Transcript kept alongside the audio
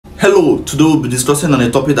Hello, today we'll be discussing on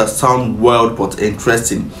a topic that sounds wild but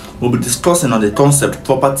interesting. We'll be discussing on the concept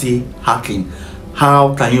property hacking.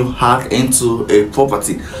 How can you hack into a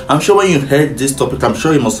property? I'm sure when you heard this topic, I'm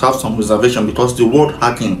sure you must have some reservation because the word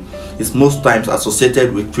hacking is most times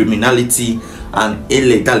associated with criminality and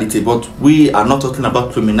illegality. But we are not talking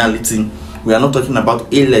about criminality, we are not talking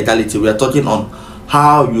about illegality, we are talking on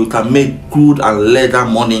how you can make good and legal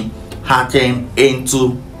money hacking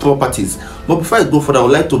into properties. But before I go further, I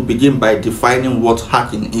would like to begin by defining what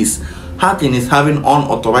hacking is. Hacking is having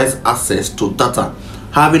unauthorized access to data,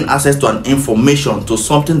 having access to an information, to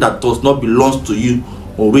something that does not belong to you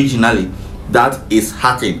originally. That is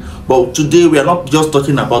hacking. But today we are not just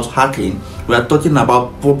talking about hacking, we are talking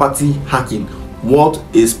about property hacking. What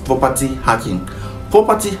is property hacking?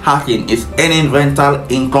 Property hacking is earning rental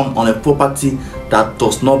income on a property that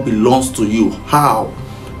does not belong to you.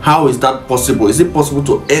 How is that possible? Is it possible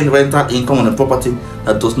to earn rental income on a property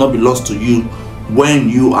that does not belong to you when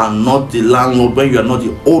you are not the landlord, when you are not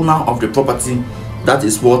the owner of the property? That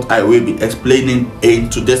is what I will be explaining in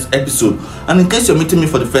today's episode. And in case you're meeting me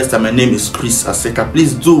for the first time, my name is Chris Aseka.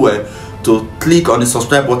 Please do well to click on the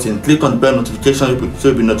subscribe button, click on the bell notification so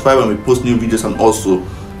you'll be notified when we post new videos, and also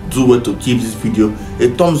do well to give this video a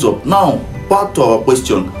thumbs up. Now, back to our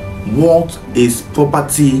question. What is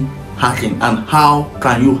property hacking and how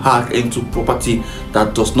can you hack into property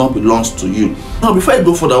that does not belong to you? Now, before I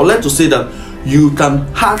go further, I would like to say that you can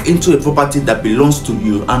hack into a property that belongs to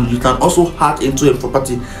you, and you can also hack into a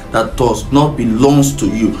property that does not belong to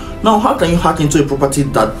you. Now, how can you hack into a property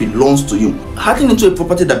that belongs to you? Hacking into a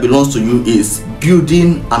property that belongs to you is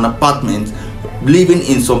building an apartment, living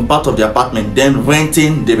in some part of the apartment, then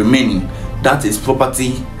renting the remaining. That is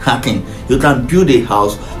property hacking. You can build a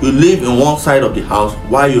house, you live in one side of the house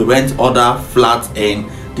while you rent other flats in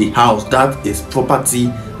the house. That is property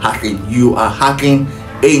hacking. You are hacking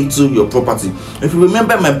into your property. If you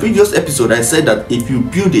remember my previous episode, I said that if you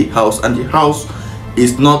build a house and the house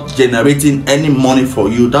is not generating any money for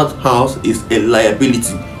you, that house is a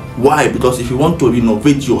liability. Why? Because if you want to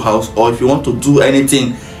renovate your house, or if you want to do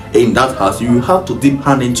anything in that house, you have to dip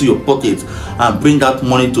hand into your pocket and bring out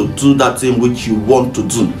money to do that thing which you want to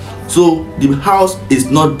do. So the house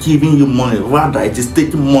is not giving you money, rather it is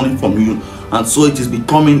taking money from you, and so it is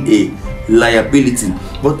becoming a liability.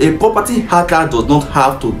 But a property hacker does not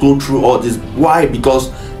have to go through all this. Why?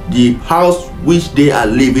 Because the house which they are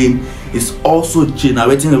living is also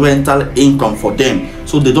generating rental income for them,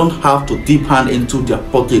 so they don't have to dip hand into their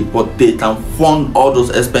pocket, but they can fund all those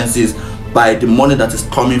expenses by the money that is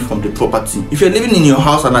coming from the property. If you're living in your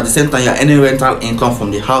house and at the same time you're earning rental income from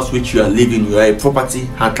the house which you are living, you are a property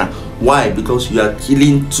hacker. Why? Because you are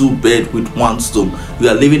killing two birds with one stone. You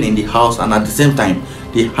are living in the house and at the same time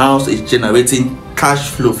the house is generating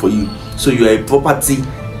cash flow for you, so you are a property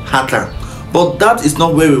hacker. But that is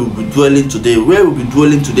not where we will be dwelling today. Where we'll be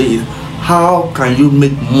dwelling today is how can you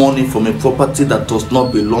make money from a property that does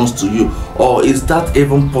not belong to you, or is that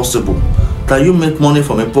even possible? Can you make money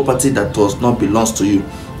from a property that does not belong to you?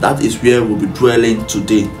 That is where we'll be dwelling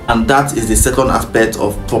today, and that is the second aspect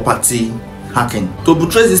of property hacking. To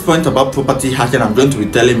buttress this point about property hacking, I'm going to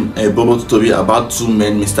be telling a bubble story about two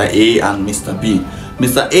men, Mr. A and Mr. B.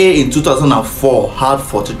 Mr. A in 2004 had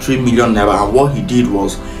 43 million naira, and what he did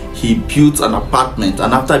was he built an apartment,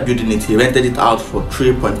 and after building it he rented it out for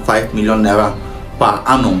 3.5 million naira per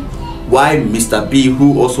annum. While Mr. B,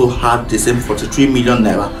 who also had the same 43 million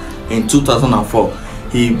naira in 2004,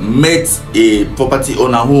 he met a property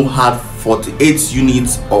owner who had 48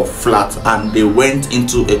 units of flat, and they went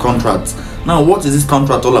into a contract. Now, what is this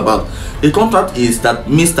contract all about? The contract is that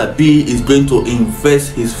Mr. B is going to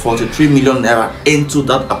invest his 43 million naira into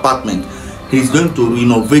that apartment. He's going to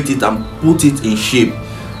renovate it and put it in shape,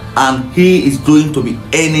 and he is going to be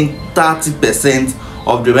earning 30%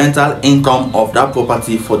 of the rental income of that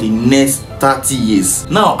property for the next 30 years.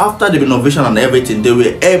 Now, after the renovation and everything, they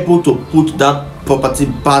were able to put that property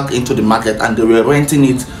back into the market, and they were renting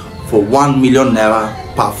it for 1 million naira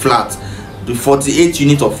per flat. The 48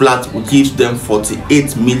 units of flat will give them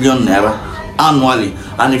 48 million naira annually,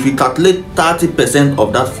 and if you calculate 30%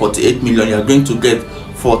 of that 48 million, you are going to get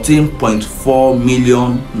 14.4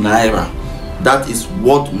 million naira. That is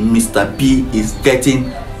what Mr. B is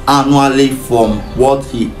getting annually from what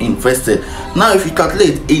he invested. Now, if you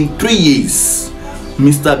calculate in 3 years,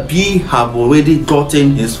 Mr. B have already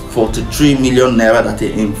gotten his 43 million naira that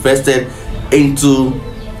he invested into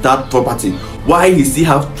that property, while he still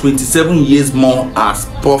have 27 years more as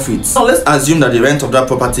profits. Now, let's assume that the rent of that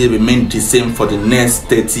property remained the same for the next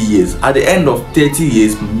 30 years. At the end of 30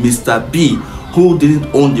 years, Mr. B, who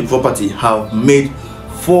didn't own the property, have made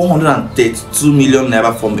 432 million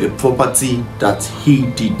naira from a property that he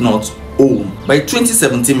did not own. By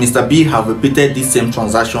 2017, Mr. B have repeated this same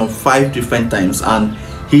transaction 5 different times, and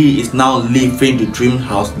he is now living the dream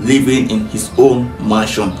house, living in his own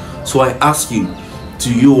mansion. So I ask you,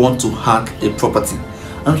 do you want to hack a property?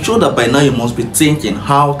 I'm sure that by now you must be thinking,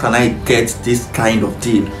 how can I get this kind of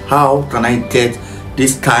deal? How can I get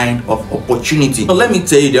this kind of opportunity? Now let me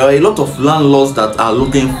tell you, there are a lot of landlords that are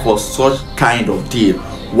looking for such kind of deal.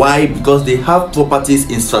 Why? Because they have properties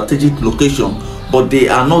in strategic location, but they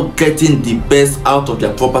are not getting the best out of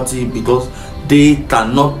their property because they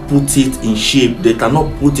cannot put it in shape, they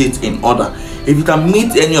cannot put it in order. If you can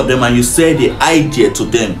meet any of them and you sell the idea to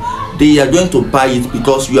them, they are going to buy it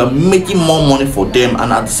because you are making more money for them,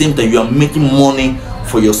 and at the same time you are making money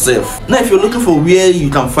for yourself. Now if you're looking for where you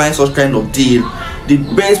can find such kind of deal, the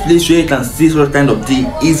best place where you can see such kind of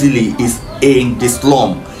deal easily is in the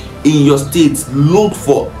slum. In your state, look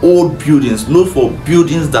for old buildings, look for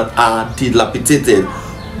buildings that are dilapidated,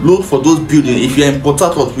 look for those buildings. If you're in Port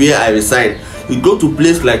Harcourt where I reside, you go to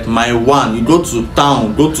place like my one, you go to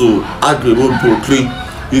town, go to Agri Road, Brooklyn,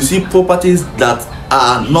 you see properties that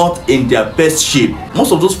are not in their best shape.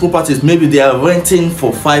 Most of those properties, maybe they are renting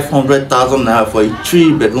for 500,000 naira for a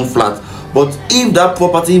 3-bedroom flat. But if that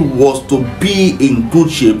property was to be in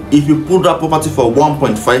good shape, if you put that property for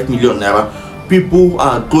 1.5 million naira, people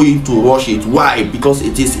are going to rush it. Why? Because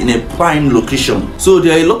it is in a prime location. So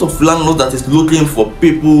there are a lot of landlords that is looking for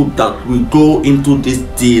people that will go into this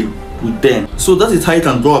deal with them. So that is how you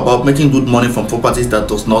can go about making good money from properties that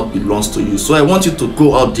does not belong to you. So I want you to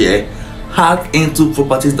go out there, hack into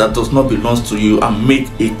properties that does not belong to you, and make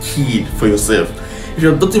a key for yourself. If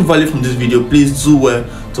you're getting value from this video, please do well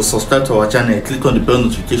to subscribe to our channel, click on the bell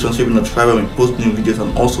notification so you'll be notified when we post new videos,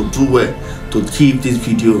 and also do well to give this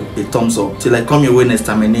video a thumbs up. Till I come your way next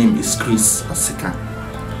time, my name is Chris Asika.